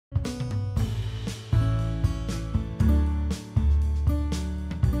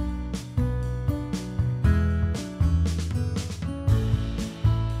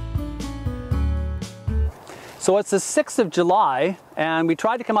So it's the 6th of July, and we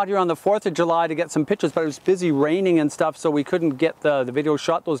tried to come out here on the 4th of July to get some pictures, but it was busy raining and stuff, so we couldn't get the video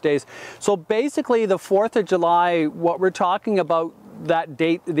shot those days. So basically the 4th of July, what we're talking about, that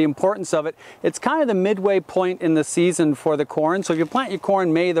date, the importance of it, it's kind of the midway point in the season for the corn. So if you plant your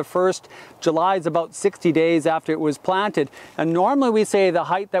corn May the 1st, July is about 60 days after it was planted. And normally we say the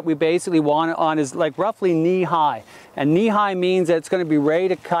height that we basically want it on is like roughly knee high. And knee high means that it's going to be ready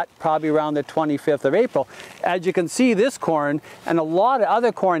to cut probably around the 25th of April. As you can see, this corn and a lot of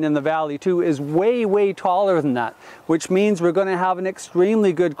other corn in the valley too is way, way taller than that, which means we're going to have an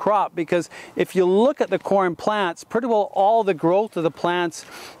extremely good crop, because if you look at the corn plants, pretty well all the growth of the plants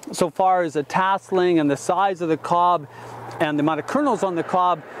so far as the tasseling and the size of the cob and the amount of kernels on the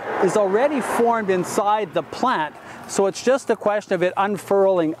cob is already formed inside the plant. So it's just a question of it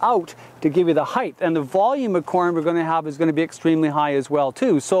unfurling out to give you the height. And the volume of corn we're going to have is going to be extremely high as well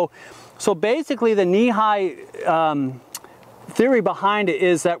too. So basically the knee-high theory behind it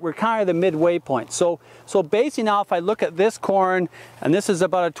is that we're kind of the midway point. So basically now if I look at this corn, and this is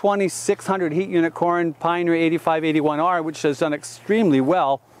about a 2600 heat unit corn, Pioneer 8581R, which has done extremely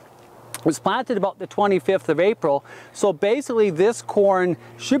well. It was planted about the 25th of April. So basically this corn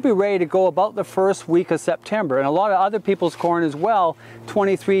should be ready to go about the first week of September. And a lot of other people's corn as well,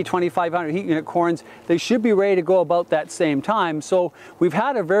 2500 heat unit corns, they should be ready to go about that same time. So we've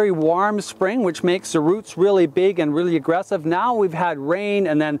had a very warm spring, which makes the roots really big and really aggressive. Now we've had rain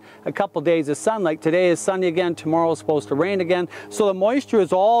and then a couple days of sun. Like today is sunny again, tomorrow is supposed to rain again. So the moisture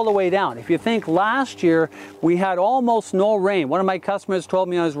is all the way down. If you think last year we had almost no rain. One of my customers told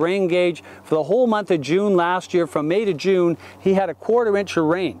me on his rain gauge for the whole month of June last year, from May to June, he had a 1/4 inch of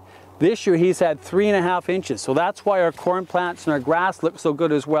rain. This year he's had 3.5 inches. So that's why our corn plants and our grass look so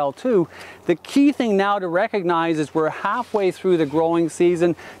good as well too. The key thing now to recognize is we're halfway through the growing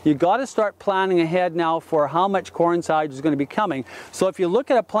season. You got to start planning ahead now for how much corn silage is going to be coming. So if you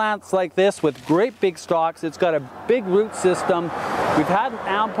look at a plant like this with great big stalks, it's got a big root system. We've had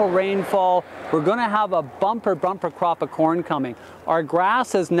ample rainfall. We're going to have a bumper crop of corn coming. Our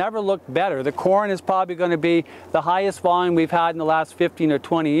grass has never looked better. The corn is probably going to be the highest volume we've had in the last 15 or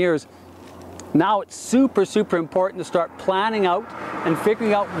 20 years. Now it's super, super important to start planning out and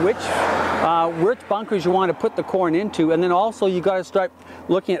figuring out which bunkers you want to put the corn into. And then also you got to start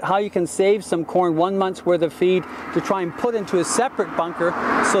looking at how you can save some corn 1 month's worth of feed to try and put into a separate bunker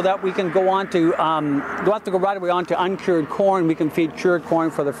so that we can go on to, don't have to go right away on to uncured corn. We can feed cured corn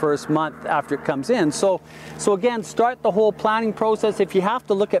for the first month after it comes in. So again, start the whole planning process. If you have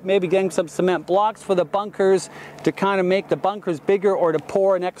to look at maybe getting some cement blocks for the bunkers to kind of make the bunkers bigger, or to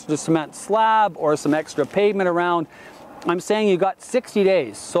pour an extra cement slab or some extra pavement around, I'm saying you got 60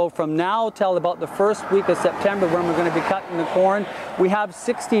 days. So from now till about the first week of September, when we're going to be cutting the corn, we have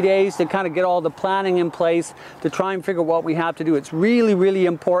 60 days to kind of get all the planning in place to try and figure what we have to do. It's really, really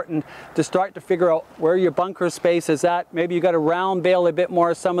important to start to figure out where your bunker space is at. Maybe you got to round bale a bit more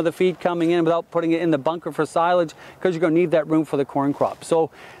of some of the feed coming in without putting it in the bunker for silage, because you're going to need that room for the corn crop.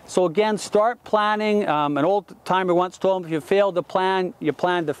 So again, start planning. An old timer once told me, if you fail to plan, you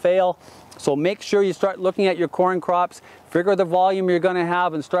plan to fail. So make sure you start looking at your corn crops, figure the volume you're going to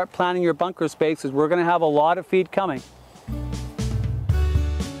have, and start planning your bunker spaces. We're going to have a lot of feed coming.